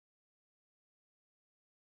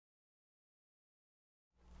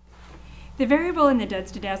The variable in the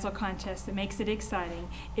Duds to Dazzle contest that makes it exciting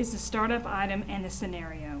is the startup item and the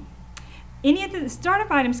scenario. Any of the startup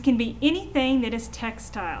items can be anything that is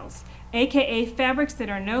textiles, aka fabrics that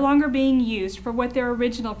are no longer being used for what their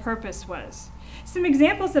original purpose was. Some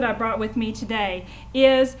examples that I brought with me today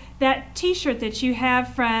is that t-shirt that you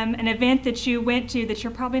have from an event that you went to that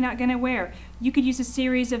you're probably not going to wear. You could use a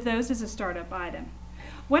series of those as a startup item.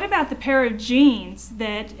 What about the pair of jeans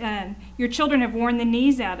that your children have worn the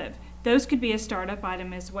knees out of? Those could be a startup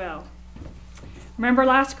item as well. Remember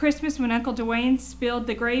last Christmas when Uncle Dwayne spilled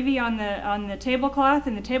the gravy on the tablecloth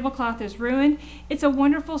and the tablecloth is ruined? It's a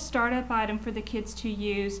wonderful startup item for the kids to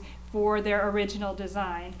use for their original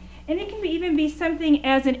design. And it can even be something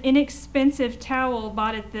as an inexpensive towel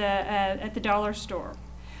bought at the dollar store.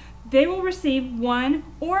 They will receive one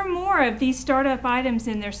or more of these startup items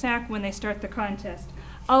in their sack when they start the contest,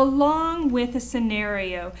 along with a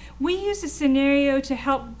scenario. We use a scenario to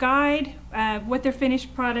help guide what their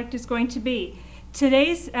finished product is going to be.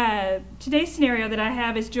 Today's scenario that I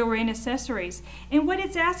have is jewelry and accessories, and what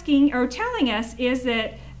it's asking or telling us is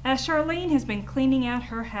that Charlene has been cleaning out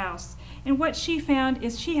her house, and what she found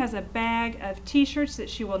is she has a bag of t-shirts that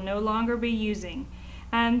she will no longer be using.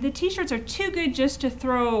 The t-shirts are too good just to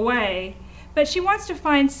throw away, but she wants to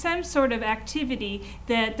find some sort of activity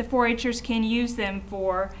that the 4-Hers can use them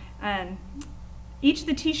for. Each of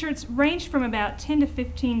the t-shirts range from about $10 to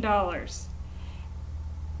 $15.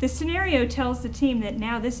 The scenario tells the team that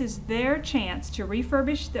now this is their chance to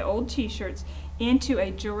refurbish the old t-shirts into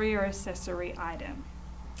a jewelry or accessory item.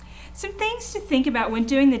 Some things to think about when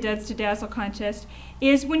doing the Duds to Dazzle contest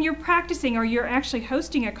is when you're practicing or you're actually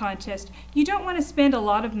hosting a contest, you don't want to spend a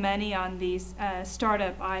lot of money on these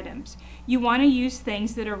startup items. You want to use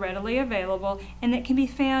things that are readily available and that can be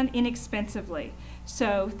found inexpensively.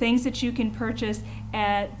 So things that you can purchase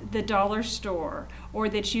at the dollar store or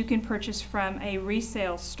that you can purchase from a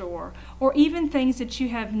resale store, or even things that you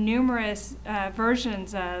have numerous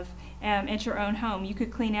versions of at your own home. You could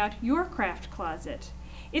clean out your craft closet.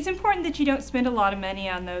 It's important that you don't spend a lot of money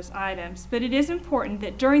on those items, but it is important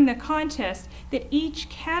that during the contest that each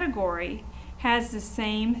category has the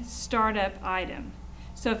same startup item.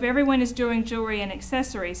 So if everyone is doing jewelry and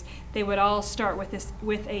accessories, they would all start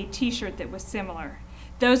with a t-shirt that was similar.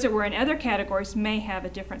 Those that were in other categories may have a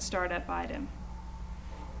different startup item.